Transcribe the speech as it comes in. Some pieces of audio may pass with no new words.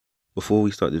Before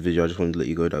we start the video, I just wanted to let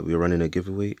you know that we're running a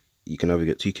giveaway. You can either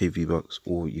get 2k V-Bucks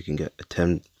or you can get a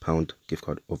 £10 gift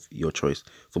card of your choice.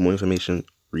 For more information,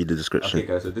 read the description. Okay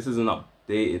guys, so this is an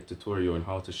updated tutorial on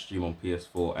how to stream on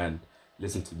PS4 and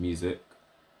listen to music.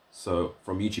 So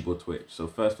from YouTube or Twitch. So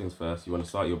first things first, you want to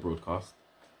start your broadcast.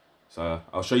 So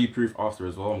I'll show you proof after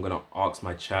as well. I'm going to ask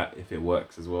my chat if it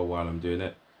works as well while I'm doing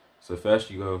it. So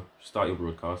first you go start your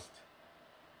broadcast.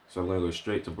 So I'm going to go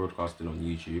straight to broadcasting on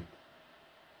YouTube.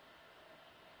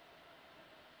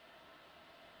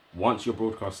 Once your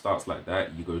broadcast starts like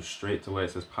that, you go straight to where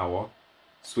it says power,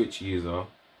 switch user,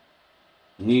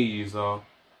 new user,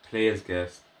 play as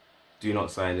guest, do not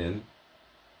sign in.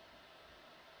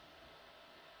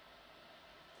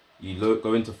 You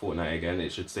go into Fortnite again,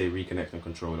 it should say reconnect and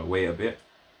controller, wait a bit,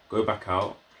 go back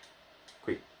out,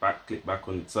 click back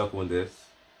on, circle on this,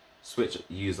 switch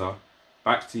user,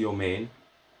 back to your main.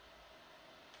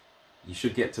 You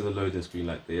should get to the loading screen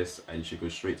like this and you should go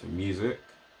straight to music.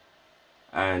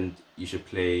 And you should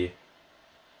play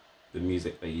the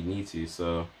music that you need to.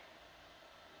 So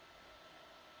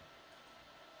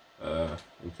let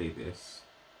me play this.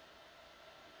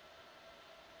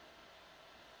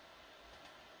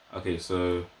 Okay,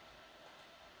 so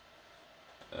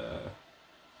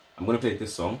I'm gonna play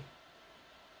this song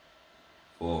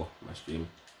for my stream.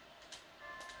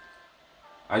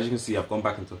 As you can see, I've gone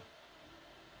back into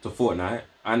Fortnite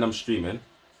and I'm streaming,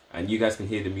 and you guys can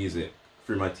hear the music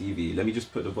through my TV. Let me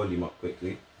just put the volume up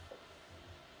quickly.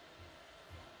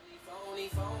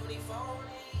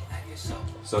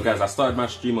 So guys, I started my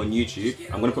stream on YouTube.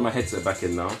 I'm gonna put my headset back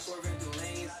in now.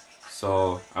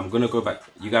 So I'm gonna go back.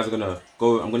 You guys are gonna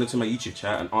go. I'm gonna to my YouTube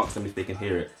chat and ask them if they can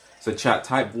hear it. So chat,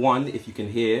 type 1 if you can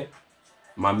hear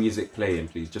my music playing,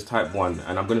 please. Just type 1,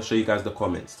 and I'm gonna show you guys the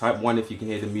comments. Type 1 if you can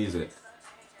hear the music.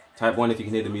 Type 1 if you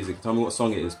can hear the music. Tell me what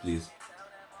song it is, please.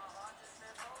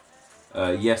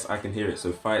 Yes, I can hear it.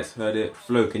 So Fights heard it.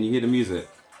 Flo, can you hear the music?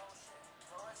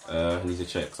 I need to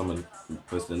check. Someone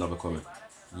posted another comment.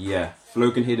 Yeah, Flo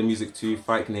can hear the music too.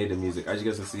 Fight can hear the music. As you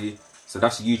guys can see, so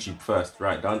that's YouTube first,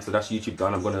 right? Done. So that's YouTube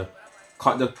done. I'm gonna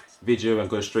cut the video and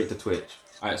go straight to Twitch.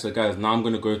 Alright, so guys, now I'm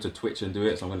gonna go to Twitch and do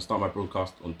it. So I'm gonna start my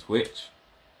broadcast on Twitch.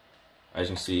 As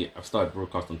you can see, I've started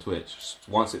broadcast on Twitch.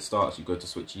 Once it starts, you go to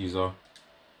switch user.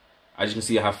 As you can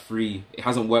see, I have 3. It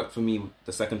hasn't worked for me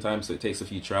the second time, so it takes a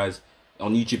few tries.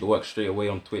 On YouTube, it works straight away.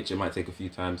 On Twitch, it might take a few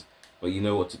times, but you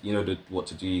know what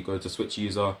to do. You go to switch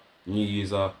user, new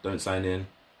user, don't sign in.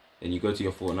 Then you go to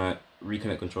your Fortnite,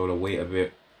 reconnect controller, wait a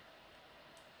bit.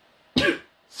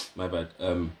 My bad.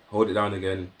 Hold it down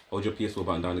again. Hold your PS4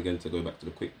 button down again to go back to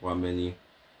the quick one menu.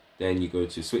 Then you go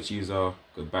to switch user,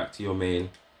 go back to your main.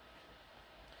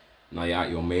 Now you're at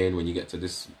your main. When you get to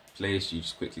this place, you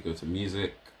just quickly go to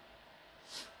music.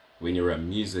 When you're at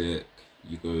music,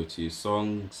 you go to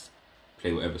songs.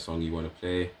 Play whatever song you want to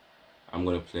play. I'm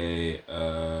gonna play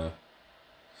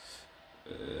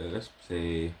let's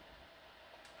play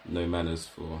No Manners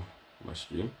for my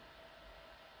stream.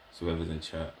 So whoever's in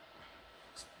chat,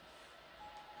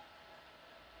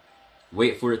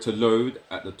 wait for it to load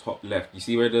at the top left. You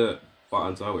see where the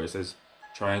buttons are, where it says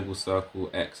triangle, circle,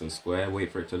 X and square?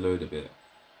 Wait for it to load a bit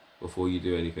before you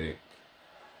do anything.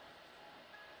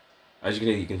 As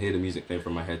you can hear the music playing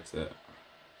from my headset.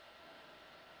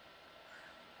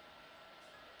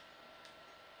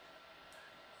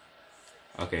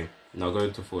 Okay, now go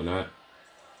into Fortnite.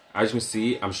 As you can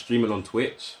see, I'm streaming on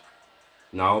Twitch.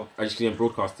 Now, as you can see, I'm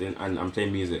broadcasting and I'm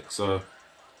playing music. So,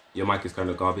 your mic is kind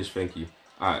of garbage, thank you.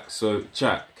 Alright, so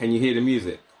chat, can you hear the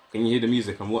music? Can you hear the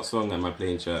music and what song am I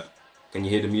playing, chat? Can you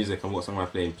hear the music and what song am I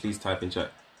playing? Please type in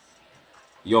chat.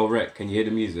 Yo, Rec, can you hear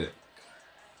the music?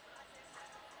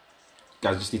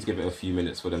 Guys, just need to give it a few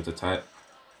minutes for them to type.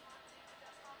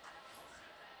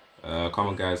 Come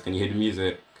on, guys, can you hear the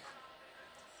music?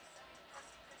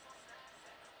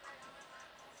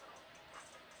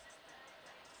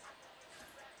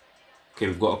 Okay,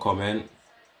 we've got a comment.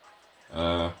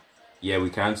 Yeah,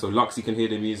 we can. So Luxy can hear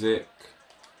the music.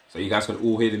 So you guys can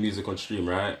all hear the music on stream,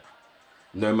 right?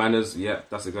 No Manners. Yeah,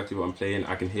 that's exactly what I'm playing.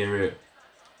 I can hear it.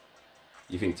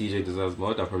 You think TJ deserves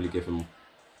mod? I'll probably give him.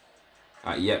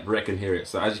 Yeah, Brett can hear it.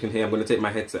 So as you can hear, I'm going to take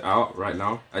my headset out right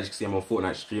now. As you can see, I'm on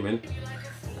Fortnite streaming.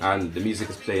 And the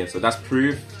music is playing. So that's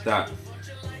proof that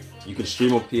you can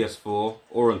stream on PS4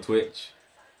 or on Twitch.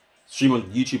 Stream on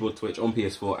YouTube or Twitch on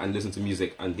PS4 and listen to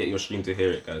music and get your stream to hear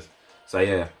it, guys. So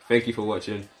yeah, thank you for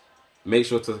watching. Make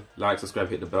sure to like, subscribe,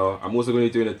 hit the bell. I'm also going to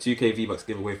be doing a 2k V-Bucks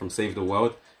giveaway from Save the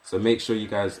World. So make sure you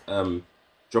guys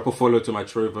drop a follow to my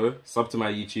Trovo, sub to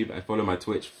my YouTube, and follow my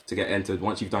Twitch to get entered.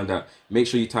 Once you've done that, make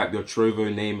sure you type your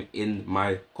Trovo name in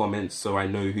my comments so I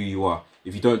know who you are.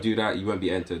 If you don't do that, you won't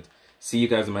be entered. See you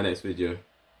guys in my next video.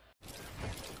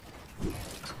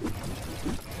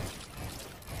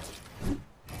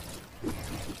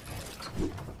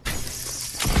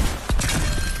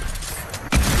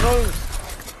 No!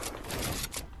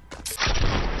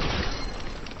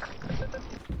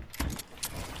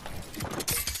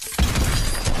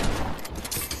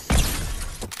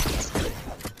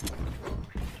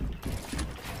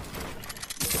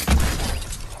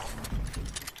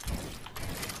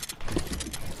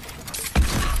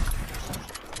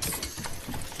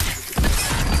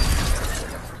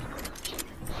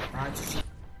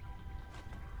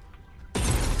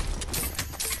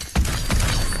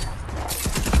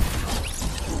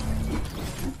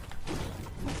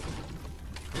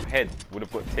 Head would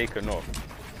have got taken off.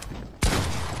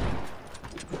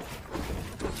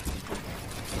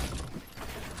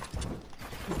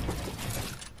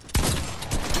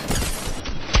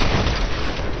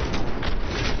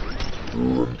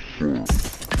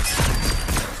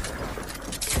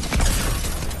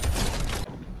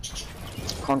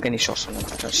 Can't get any shots on him,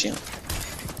 I don't see him.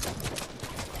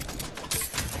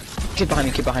 Kid behind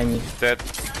me, kid behind me. Dead.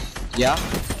 Yeah?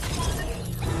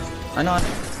 I know.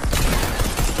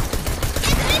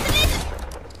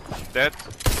 Dead.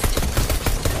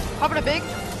 Popping a big.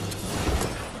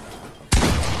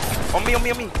 On me.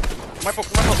 My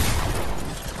box.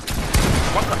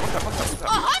 One cut.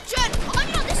 100!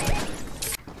 100 on this thing!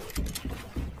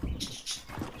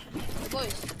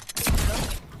 Boys.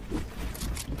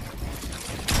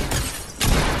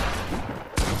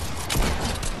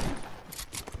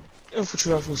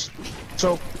 Infantry rifles.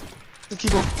 So, the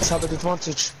keyboards have an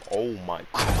advantage. Oh my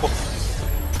god.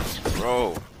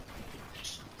 Bro.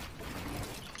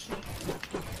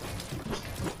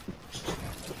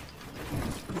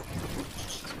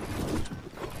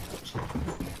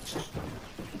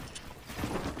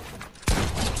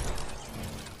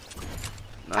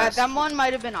 Nice. That one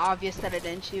might have been obvious that I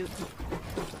didn't shoot.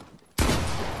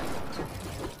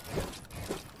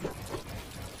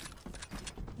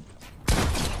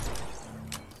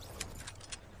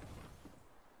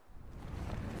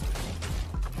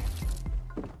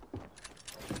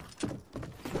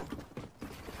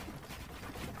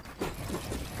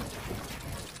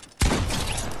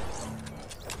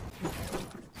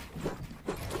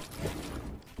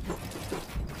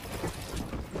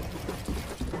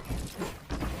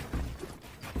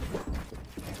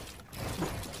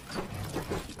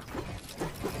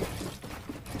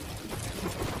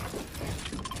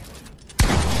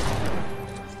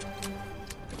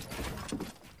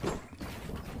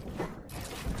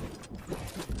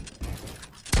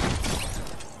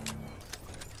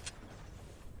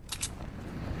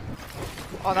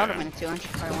 Oh, that would have been a 200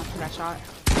 if I went for that shot.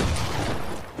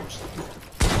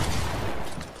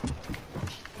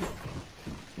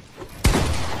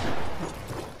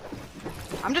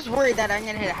 I'm just worried that I'm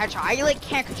gonna hit a headshot. I like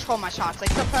can't control my shots. Like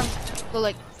sometimes they'll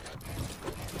like